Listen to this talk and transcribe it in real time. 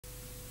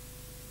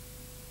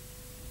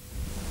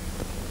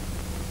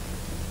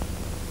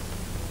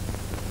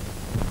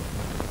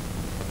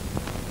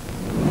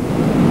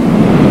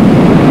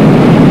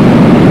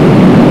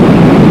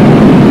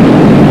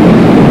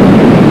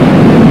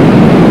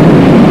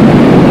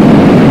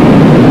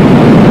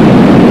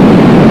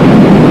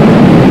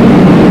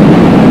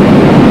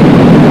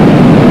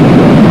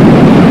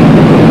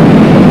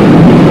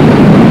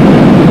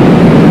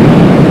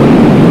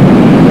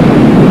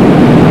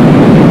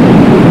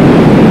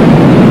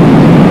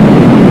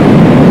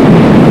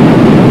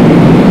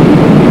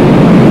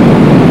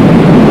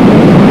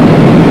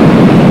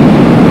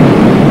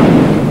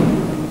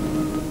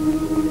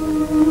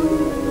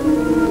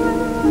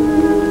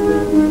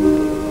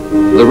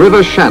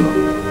River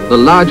Shannon, the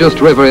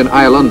largest river in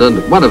Ireland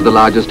and one of the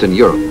largest in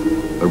Europe.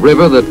 A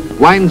river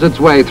that winds its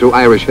way through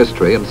Irish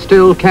history and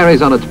still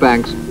carries on its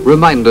banks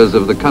reminders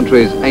of the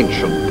country's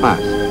ancient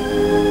past.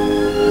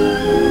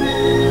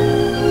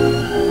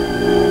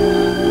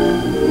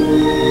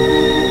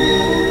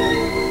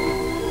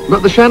 But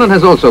the Shannon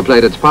has also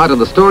played its part in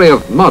the story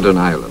of modern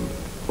Ireland.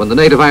 When the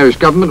native Irish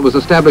government was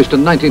established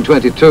in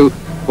 1922,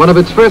 one of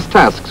its first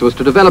tasks was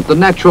to develop the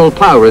natural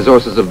power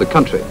resources of the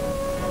country.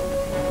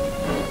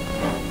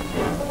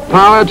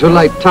 Power to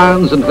light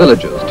towns and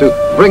villages,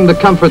 to bring the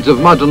comforts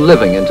of modern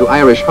living into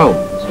Irish homes.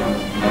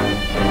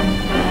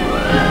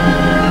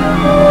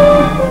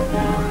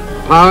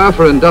 Power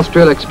for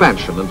industrial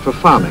expansion and for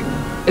farming.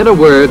 In a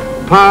word,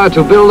 power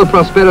to build the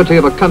prosperity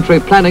of a country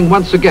planning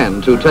once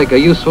again to take a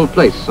useful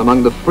place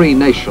among the free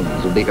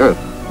nations of the earth.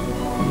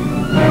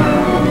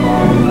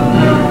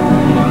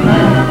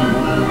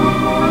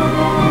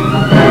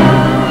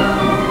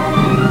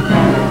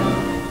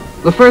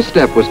 The first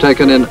step was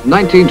taken in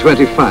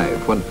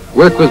 1925 when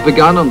work was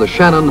begun on the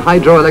Shannon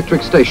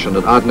hydroelectric station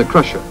at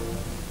Ardnacrusha.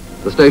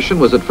 The station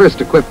was at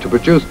first equipped to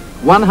produce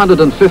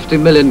 150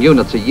 million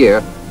units a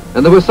year,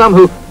 and there were some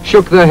who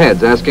shook their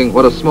heads asking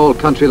what a small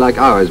country like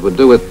ours would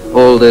do with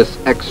all this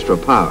extra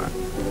power.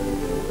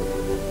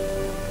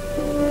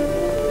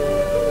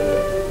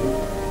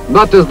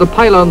 But as the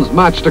pylons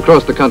marched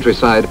across the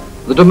countryside,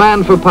 the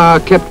demand for power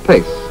kept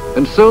pace,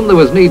 and soon there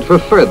was need for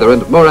further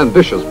and more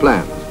ambitious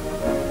plans.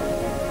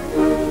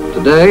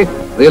 Today,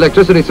 the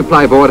Electricity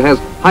Supply Board has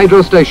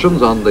hydro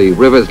stations on the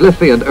rivers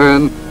Liffey and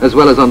Erne, as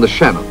well as on the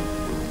Shannon.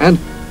 And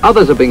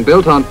others are being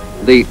built on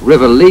the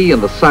River Lee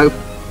in the south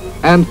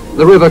and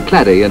the River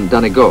Clare in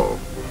Donegal.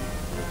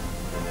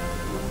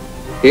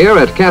 Here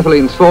at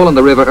Cathleen's Fall on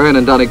the River Erne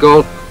in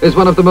Donegal is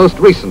one of the most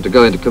recent to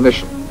go into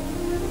commission.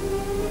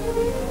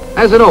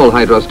 As in all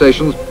hydro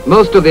stations,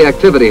 most of the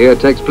activity here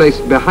takes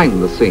place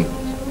behind the scenes.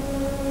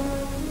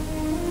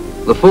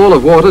 The fall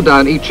of water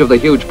down each of the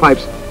huge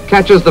pipes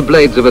catches the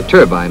blades of a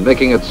turbine,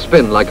 making it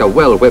spin like a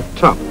well-whipped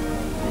top.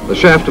 The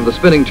shaft of the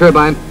spinning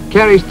turbine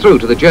carries through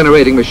to the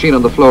generating machine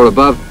on the floor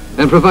above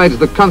and provides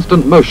the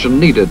constant motion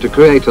needed to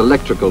create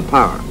electrical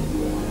power.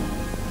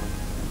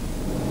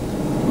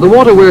 The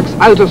water works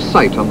out of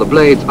sight on the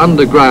blades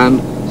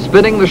underground,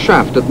 spinning the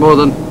shaft at more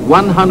than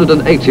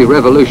 180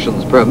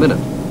 revolutions per minute.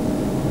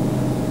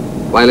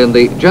 While in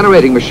the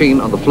generating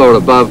machine on the floor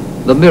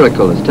above, the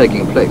miracle is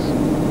taking place.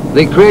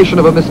 The creation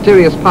of a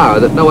mysterious power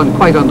that no one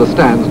quite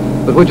understands,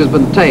 but which has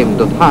been tamed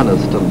and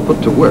harnessed and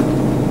put to work.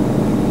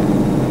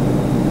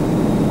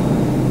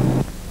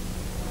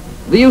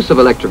 The use of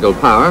electrical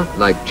power,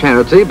 like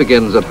charity,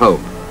 begins at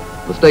home.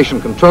 The station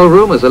control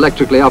room is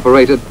electrically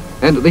operated,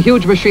 and the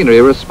huge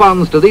machinery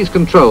responds to these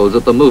controls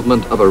at the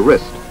movement of a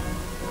wrist.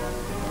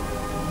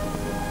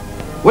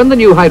 When the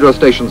new hydro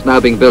stations now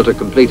being built are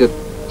completed,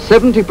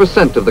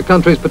 70% of the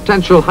country's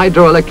potential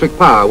hydroelectric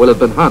power will have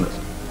been harnessed.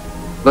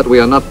 But we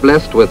are not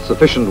blessed with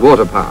sufficient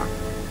water power.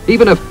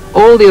 Even if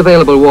all the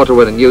available water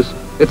were in use,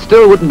 it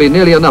still wouldn't be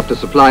nearly enough to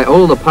supply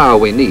all the power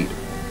we need.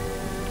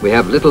 We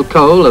have little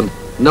coal and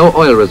no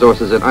oil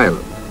resources in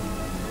Ireland.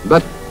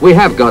 But we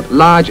have got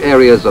large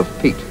areas of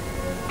peat,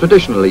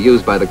 traditionally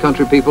used by the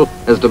country people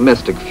as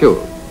domestic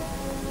fuel.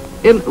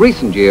 In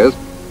recent years,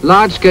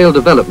 large-scale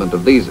development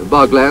of these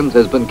boglands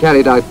has been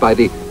carried out by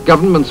the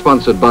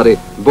government-sponsored body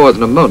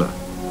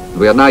Móna.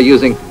 We are now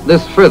using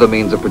this further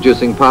means of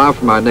producing power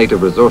from our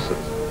native resources.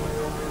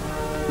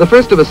 The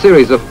first of a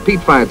series of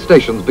peat-fired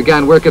stations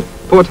began work at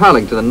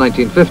Portarlington in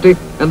 1950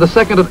 and the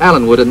second at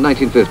Allenwood in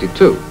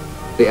 1952.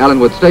 The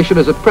Allenwood station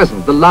is at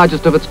present the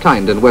largest of its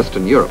kind in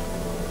Western Europe.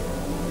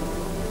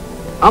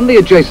 On the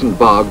adjacent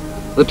bog,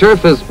 the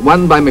turf is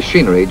won by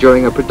machinery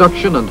during a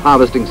production and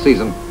harvesting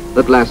season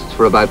that lasts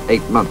for about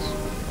 8 months.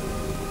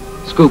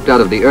 Scooped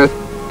out of the earth,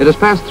 it is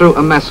passed through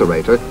a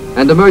macerator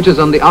and emerges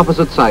on the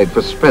opposite side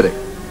for spreading.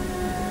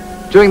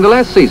 During the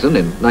last season,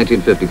 in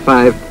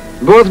 1955,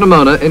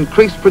 Móna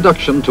increased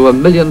production to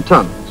 1 million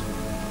tons.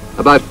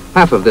 About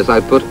half of this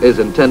output is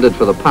intended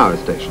for the power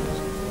stations.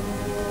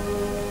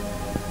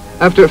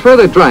 After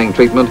further drying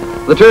treatment,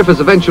 the turf is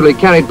eventually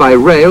carried by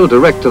rail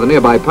direct to the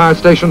nearby power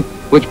station,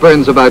 which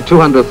burns about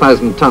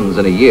 200,000 tons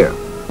in a year.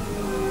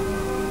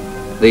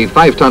 The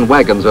 5-ton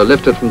wagons are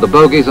lifted from the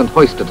bogies and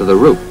hoisted to the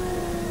roof.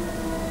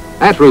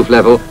 At roof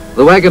level,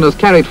 the wagon is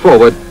carried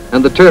forward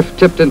and the turf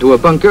tipped into a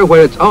bunker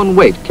where its own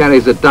weight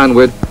carries it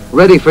downward,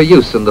 ready for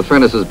use in the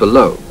furnaces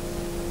below.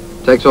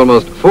 It takes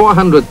almost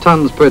 400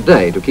 tons per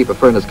day to keep a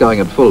furnace going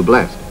at full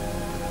blast.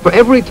 For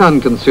every ton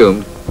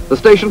consumed, the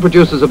station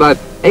produces about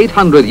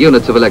 800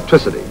 units of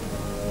electricity.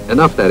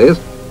 Enough, that is,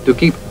 to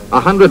keep a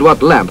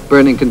 100-watt lamp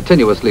burning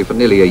continuously for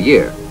nearly a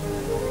year.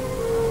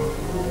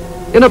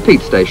 In a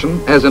peat station,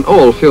 as in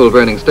all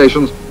fuel-burning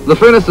stations, the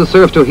furnaces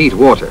serve to heat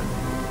water.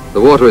 The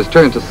water is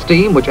turned to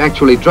steam, which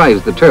actually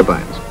drives the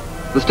turbines.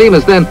 The steam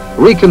is then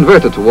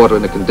reconverted to water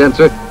in a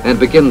condenser and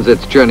begins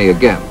its journey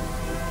again.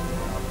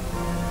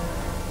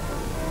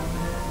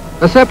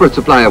 A separate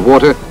supply of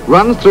water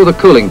runs through the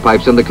cooling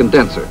pipes in the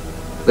condenser.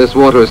 This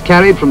water is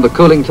carried from the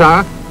cooling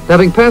tower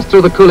Having passed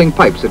through the cooling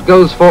pipes, it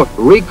goes for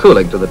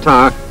recooling to the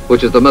tower,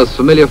 which is the most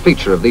familiar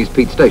feature of these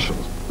peat stations.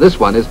 This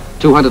one is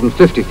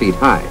 250 feet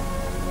high.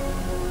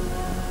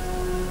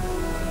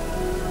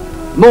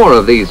 More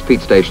of these peat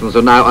stations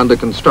are now under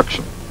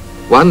construction.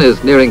 One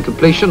is nearing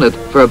completion at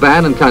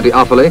Ferbane in County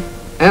Offaly,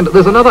 and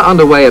there's another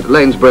underway at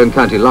Lanesborough in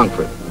County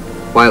Longford,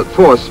 while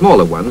 4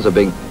 smaller ones are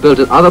being built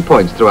at other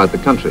points throughout the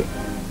country.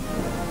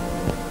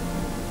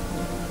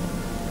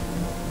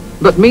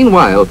 But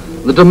meanwhile,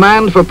 the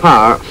demand for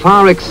power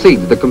far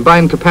exceeds the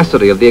combined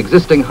capacity of the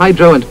existing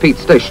hydro and peat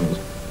stations,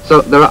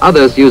 so there are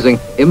others using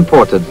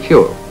imported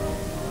fuel.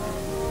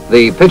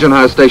 The Pigeon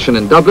House station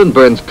in Dublin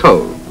burns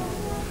coal.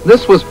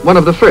 This was one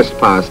of the first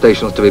power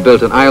stations to be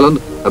built in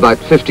Ireland about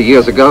 50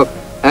 years ago,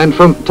 and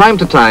from time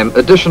to time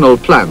additional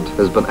plant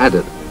has been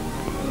added.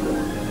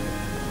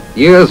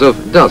 Years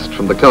of dust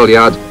from the coal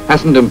yards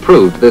hasn't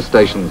improved this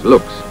station's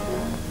looks.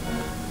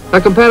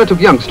 A comparative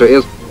youngster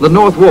is the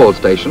North Wall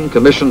station,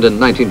 commissioned in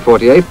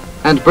 1948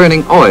 and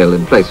burning oil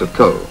in place of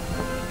coal.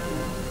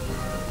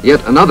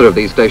 Yet another of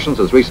these stations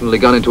has recently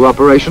gone into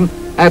operation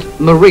at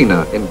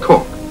Móna in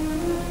Cork.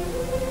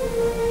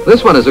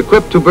 This one is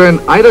equipped to burn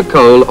either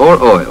coal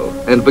or oil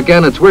and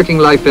began its working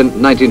life in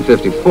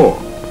 1954.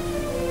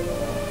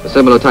 A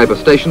similar type of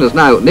station is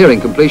now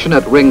nearing completion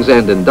at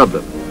Ringsend in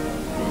Dublin.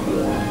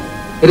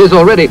 It is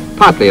already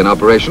partly in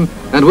operation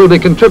and will be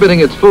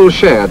contributing its full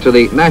share to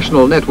the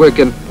national network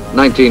in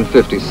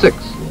 1956.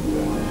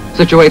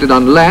 Situated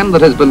on land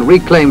that has been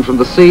reclaimed from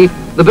the sea,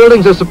 the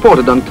buildings are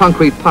supported on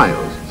concrete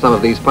piles. Some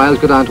of these piles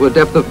go down to a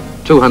depth of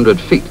 200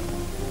 feet.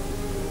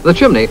 The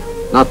chimney,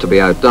 not to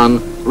be outdone,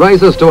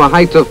 rises to a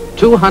height of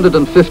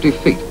 250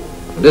 feet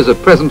and is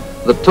at present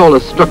the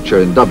tallest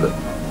structure in Dublin.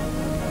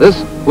 This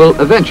will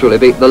eventually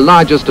be the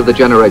largest of the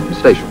generating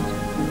stations.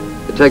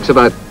 It takes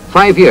about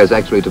 5 years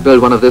actually to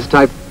build one of this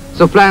type,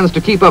 so plans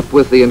to keep up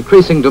with the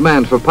increasing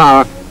demand for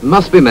power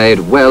must be made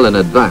well in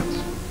advance.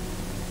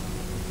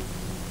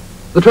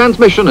 The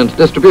transmission and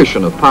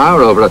distribution of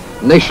power over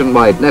a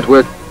nationwide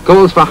network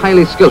calls for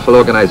highly skillful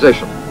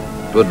organization.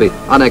 It would be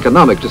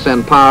uneconomic to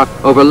send power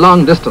over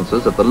long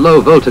distances at the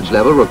low voltage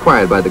level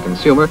required by the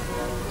consumer,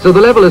 so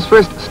the level is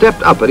first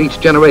stepped up at each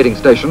generating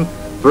station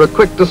for a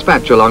quick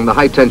dispatch along the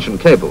high-tension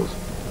cables.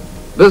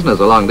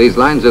 Business along these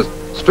lines is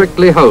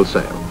strictly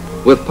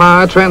wholesale, with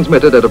power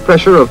transmitted at a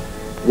pressure of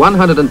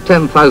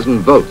 110,000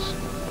 volts.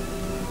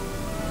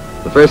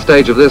 The first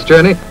stage of this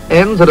journey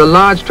ends at a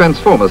large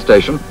transformer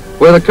station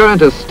where the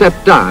current is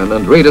stepped down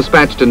and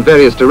redispatched in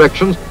various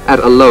directions at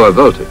a lower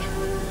voltage.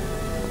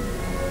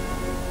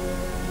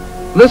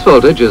 This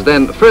voltage is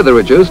then further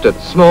reduced at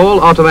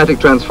small automatic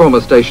transformer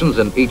stations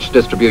in each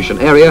distribution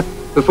area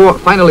before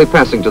finally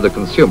passing to the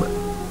consumer.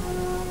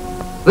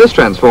 This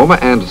transformer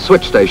and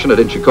switch station at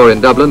Inchicore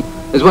in Dublin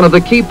is one of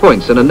the key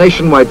points in a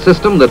nationwide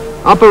system that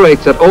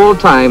operates at all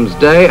times,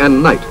 day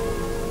and night.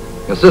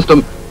 A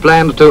system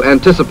planned to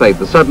anticipate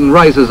the sudden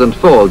rises and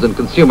falls in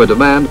consumer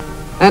demand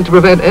and to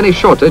prevent any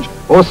shortage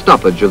or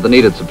stoppage of the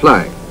needed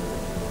supply.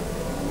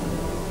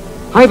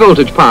 High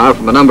voltage power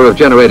from a number of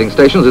generating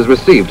stations is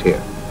received here.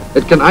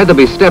 It can either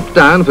be stepped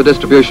down for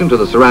distribution to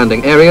the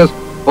surrounding areas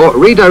or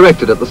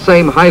redirected at the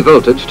same high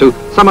voltage to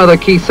some other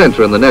key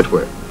center in the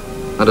network.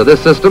 Under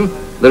this system,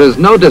 there is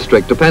no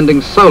district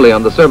depending solely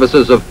on the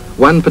services of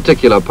one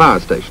particular power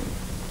station.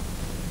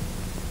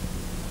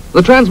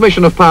 The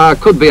transmission of power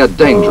could be a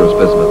dangerous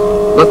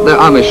business, but there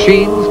are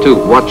machines to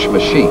watch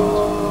machines.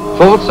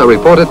 Faults are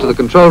reported to the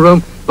control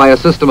room by a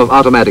system of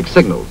automatic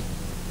signals.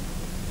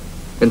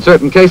 In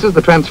certain cases,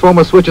 the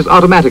transformer switches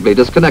automatically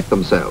disconnect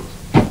themselves.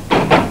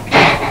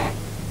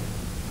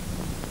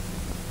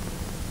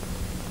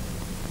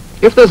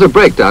 If there's a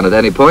breakdown at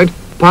any point,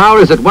 power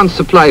is at once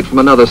supplied from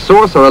another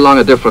source or along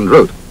a different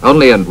route.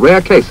 Only in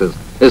rare cases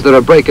is there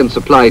a break in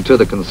supply to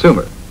the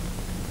consumer.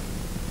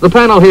 The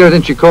panel here at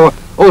Inchicore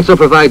also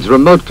provides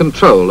remote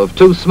control of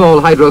 2 small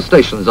hydro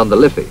stations on the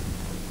Liffey.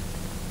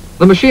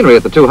 The machinery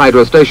at the 2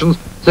 hydro stations,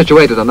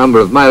 situated a number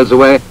of miles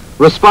away,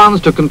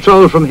 responds to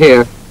control from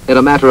here in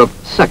a matter of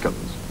seconds.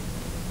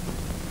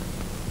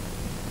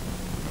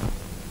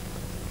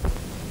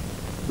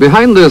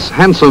 Behind this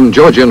handsome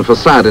Georgian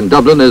facade in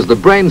Dublin is the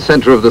brain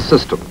center of the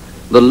system,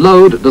 the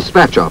load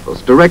dispatch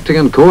office, directing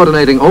and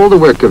coordinating all the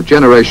work of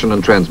generation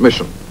and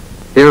transmission.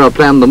 Here are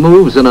planned the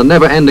moves in a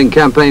never-ending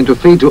campaign to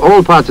feed to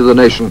all parts of the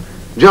nation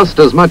just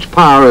as much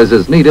power as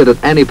is needed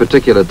at any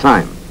particular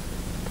time.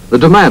 The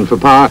demand for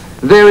power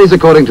varies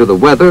according to the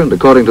weather and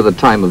according to the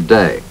time of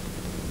day.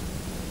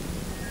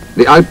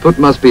 The output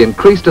must be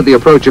increased at the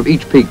approach of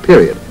each peak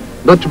period,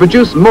 but to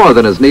produce more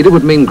than is needed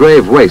would mean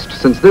grave waste,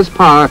 since this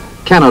power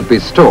cannot be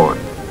stored.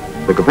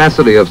 The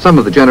capacity of some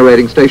of the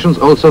generating stations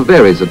also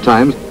varies at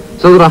times,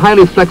 so that a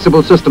highly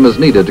flexible system is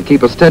needed to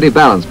keep a steady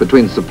balance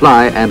between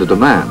supply and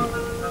demand.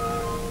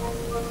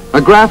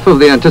 A graph of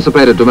the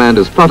anticipated demand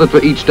is plotted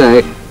for each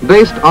day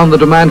based on the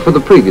demand for the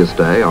previous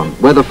day, on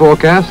weather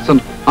forecasts,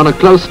 and on a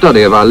close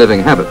study of our living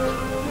habits.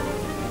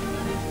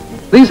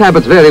 These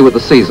habits vary with the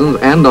seasons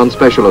and on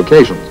special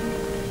occasions.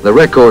 The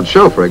records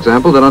show, for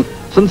example, that on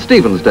Since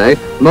Stephen's day,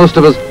 most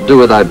of us do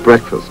without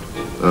breakfast,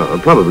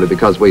 probably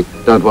because we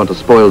don't want to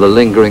spoil the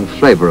lingering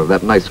flavour of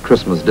that nice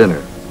Christmas dinner.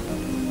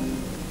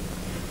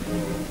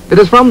 It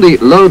is from the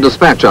Low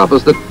Dispatch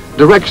Office that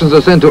directions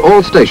are sent to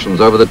all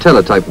stations over the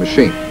teletype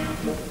machine.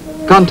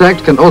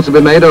 Contact can also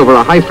be made over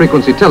a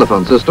high-frequency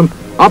telephone system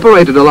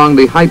operated along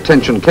the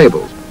high-tension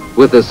cables.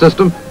 With this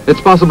system,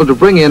 it's possible to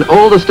bring in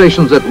all the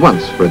stations at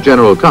once for a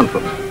general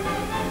conference.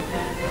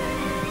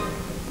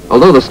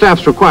 Although the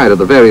staffs required at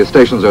the various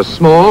stations are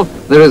small,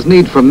 there is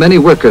need for many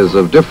workers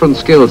of different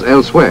skills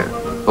elsewhere.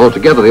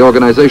 Altogether, the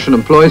organization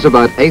employs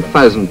about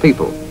 8,000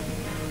 people.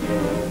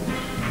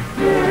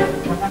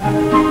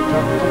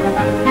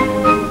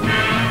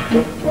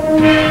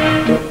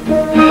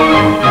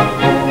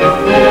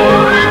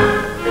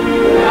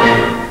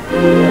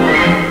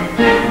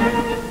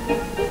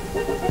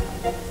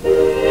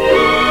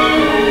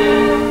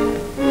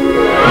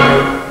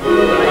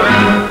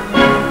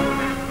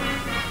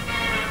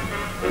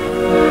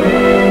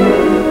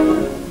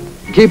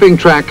 Keeping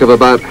track of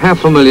about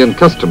 500,000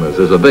 customers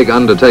is a big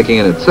undertaking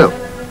in itself.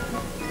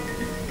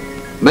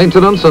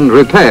 Maintenance and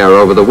repair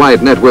over the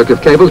wide network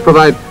of cables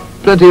provide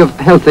plenty of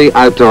healthy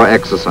outdoor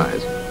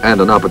exercise and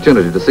an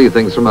opportunity to see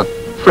things from a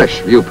fresh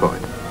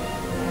viewpoint.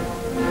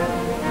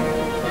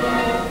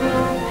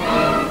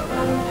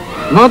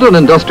 Modern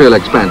industrial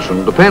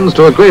expansion depends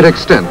to a great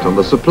extent on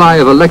the supply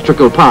of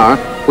electrical power,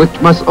 which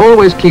must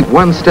always keep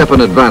one step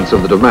in advance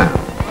of the demand.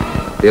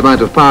 The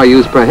amount of power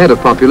used per head of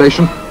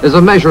population is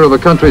a measure of a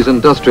country's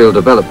industrial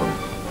development.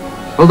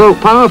 Although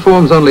power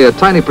forms only a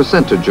tiny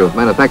percentage of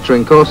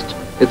manufacturing costs,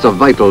 it's a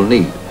vital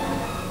need.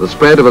 The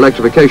spread of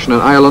electrification in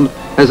Ireland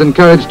has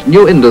encouraged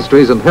new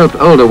industries and helped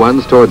older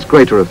ones towards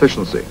greater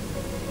efficiency.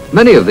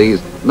 Many of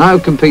these now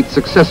compete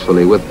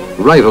successfully with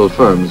rival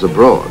firms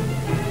abroad.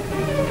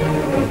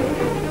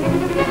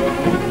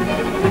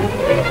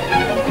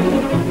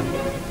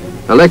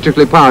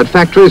 Electrically powered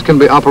factories can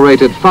be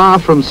operated far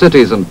from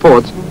cities and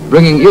ports,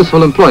 bringing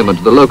useful employment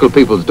to the local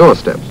people's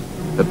doorsteps.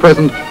 At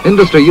present,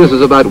 industry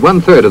uses about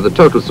 1/3 of the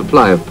total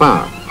supply of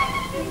power.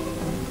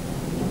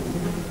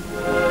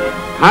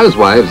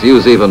 Housewives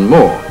use even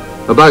more.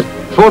 About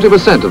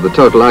 40% of the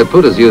total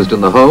output is used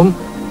in the home,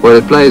 where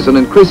it plays an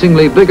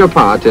increasingly bigger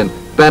part in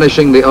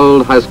banishing the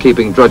old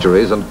housekeeping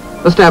drudgeries and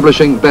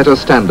establishing better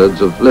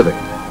standards of living.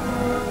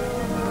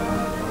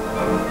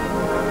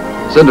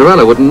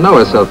 Cinderella wouldn't know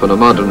herself in a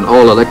modern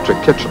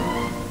all-electric kitchen.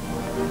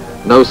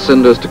 No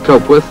cinders to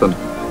cope with and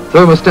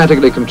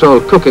thermostatically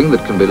controlled cooking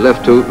that can be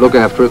left to look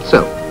after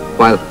itself,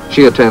 while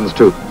she attends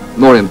to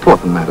more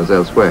important matters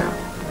elsewhere.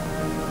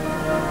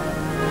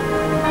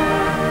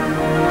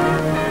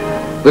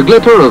 The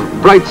glitter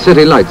of bright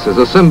city lights is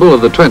a symbol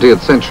of the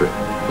 20th century.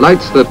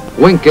 Lights that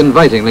wink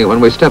invitingly when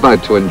we step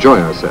out to enjoy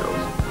ourselves.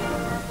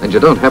 And you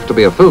don't have to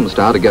be a film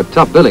star to get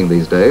top billing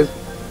these days.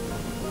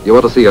 You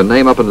want to see your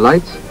name up in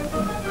lights?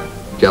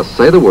 Just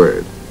say the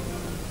word.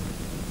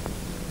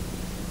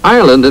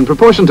 Ireland, in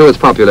proportion to its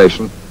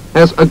population,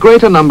 has a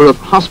greater number of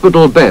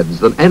hospital beds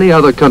than any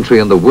other country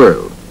in the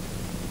world.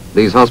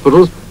 These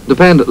hospitals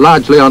depend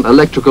largely on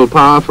electrical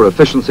power for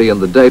efficiency in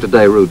the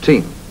day-to-day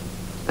routine.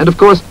 And of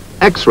course,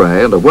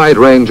 X-ray and a wide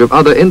range of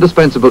other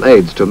indispensable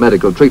aids to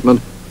medical treatment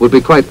would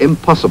be quite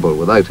impossible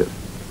without it.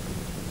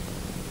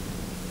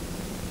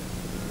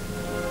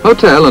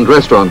 Hotel and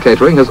restaurant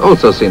catering has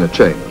also seen a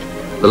change.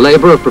 The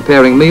labor of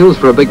preparing meals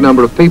for a big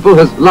number of people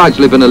has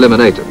largely been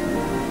eliminated.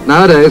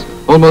 Nowadays,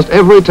 almost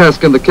every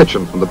task in the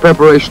kitchen, from the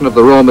preparation of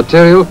the raw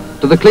material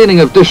to the cleaning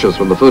of dishes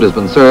when the food has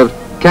been served,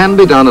 can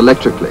be done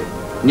electrically.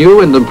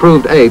 New and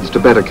improved aids to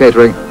better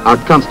catering are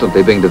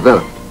constantly being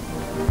developed.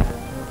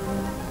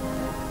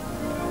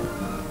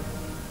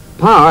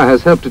 Power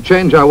has helped to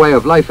change our way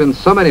of life in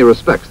so many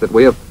respects that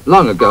we have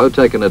long ago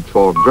taken it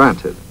for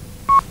granted.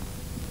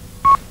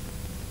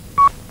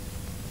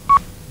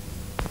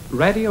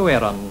 Radio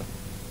Erne.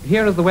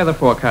 Here is the weather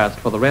forecast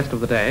for the rest of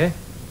the day.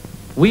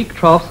 Weak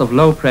troughs of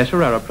low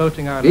pressure are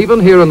approaching our... Even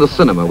here in the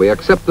cinema, we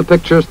accept the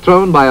pictures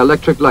thrown by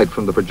electric light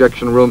from the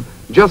projection room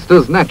just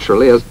as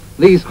naturally as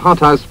these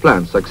hothouse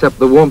plants accept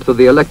the warmth of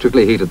the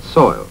electrically heated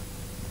soil.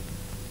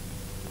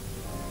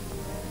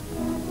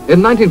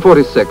 In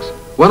 1946,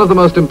 one of the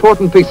most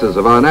important pieces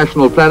of our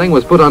national planning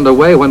was put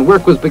underway when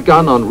work was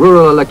begun on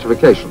rural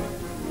electrification.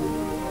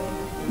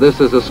 This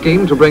is a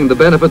scheme to bring the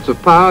benefits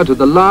of power to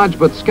the large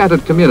but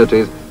scattered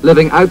communities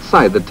living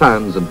outside the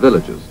towns and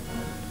villages.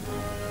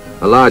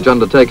 A large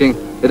undertaking,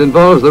 it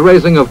involves the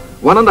raising of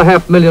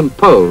 1.5 million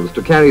poles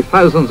to carry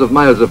thousands of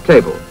miles of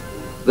cable.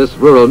 This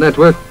rural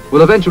network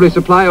will eventually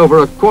supply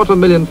over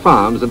 250,000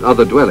 farms and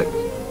other dwellings.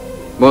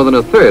 More than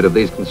 1/3 of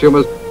these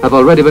consumers have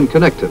already been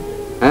connected,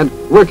 and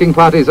working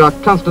parties are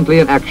constantly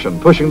in action,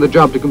 pushing the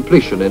job to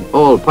completion in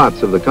all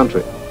parts of the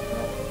country.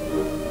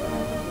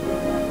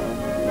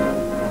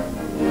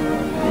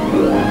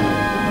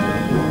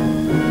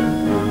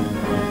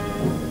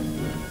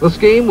 The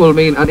scheme will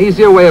mean an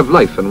easier way of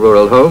life in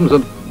rural homes,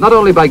 and not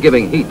only by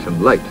giving heat and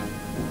light.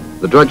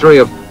 The drudgery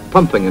of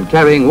pumping and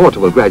carrying water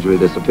will gradually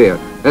disappear,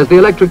 as the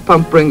electric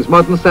pump brings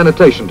modern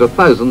sanitation to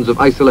thousands of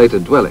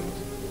isolated dwellings.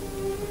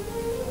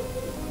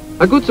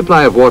 A good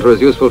supply of water is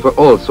useful for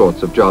all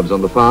sorts of jobs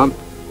on the farm,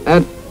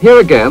 and here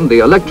again the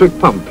electric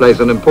pump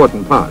plays an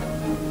important part.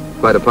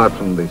 Quite apart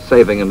from the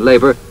saving in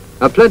labor,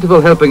 a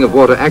plentiful helping of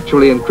water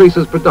actually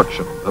increases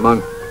production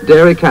among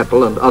dairy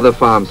cattle and other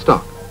farm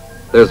stock.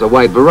 There's a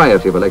wide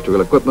variety of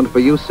electrical equipment for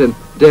use in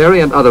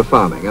dairy and other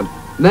farming, and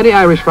many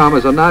Irish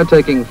farmers are now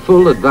taking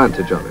full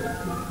advantage of it.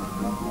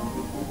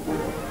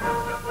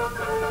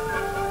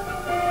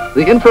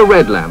 The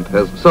infrared lamp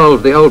has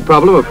solved the old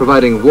problem of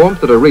providing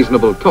warmth at a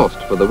reasonable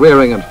cost for the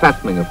rearing and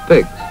fattening of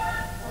pigs.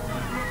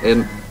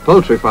 In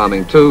poultry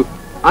farming, too,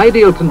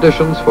 ideal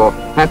conditions for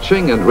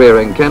hatching and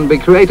rearing can be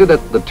created at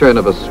the turn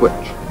of a switch.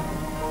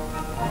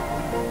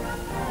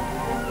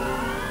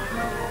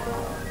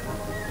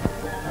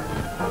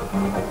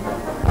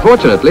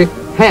 Fortunately,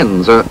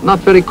 hens are not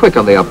very quick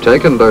on the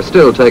uptake and are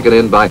still taken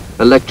in by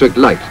electric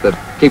light that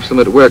keeps them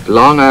at work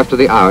long after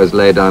the hours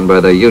laid down by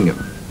their union.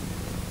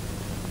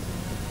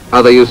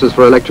 Other uses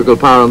for electrical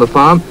power on the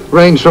farm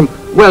range from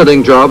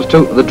welding jobs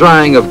to the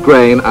drying of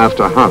grain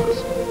after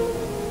harvest.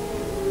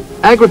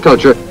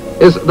 Agriculture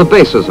is the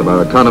basis of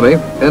our economy,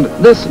 and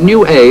this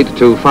new aid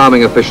to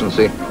farming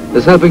efficiency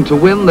is helping to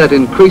win that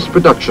increased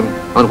production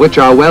on which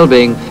our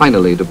well-being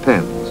finally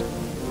depends.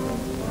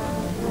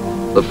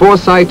 The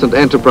foresight and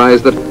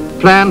enterprise that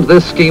planned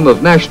this scheme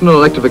of national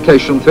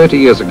electrification 30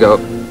 years ago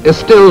is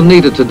still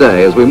needed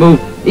today as we move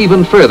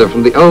even further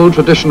from the old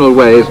traditional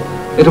ways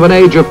into an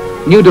age of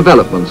new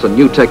developments and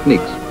new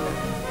techniques.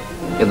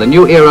 In the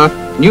new era,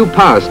 new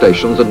power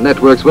stations and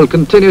networks will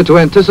continue to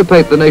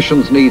anticipate the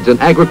nation's needs in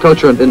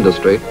agriculture and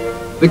industry,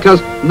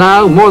 because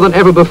now more than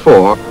ever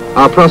before,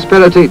 our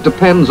prosperity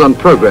depends on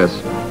progress,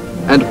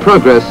 and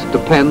progress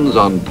depends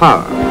on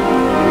power.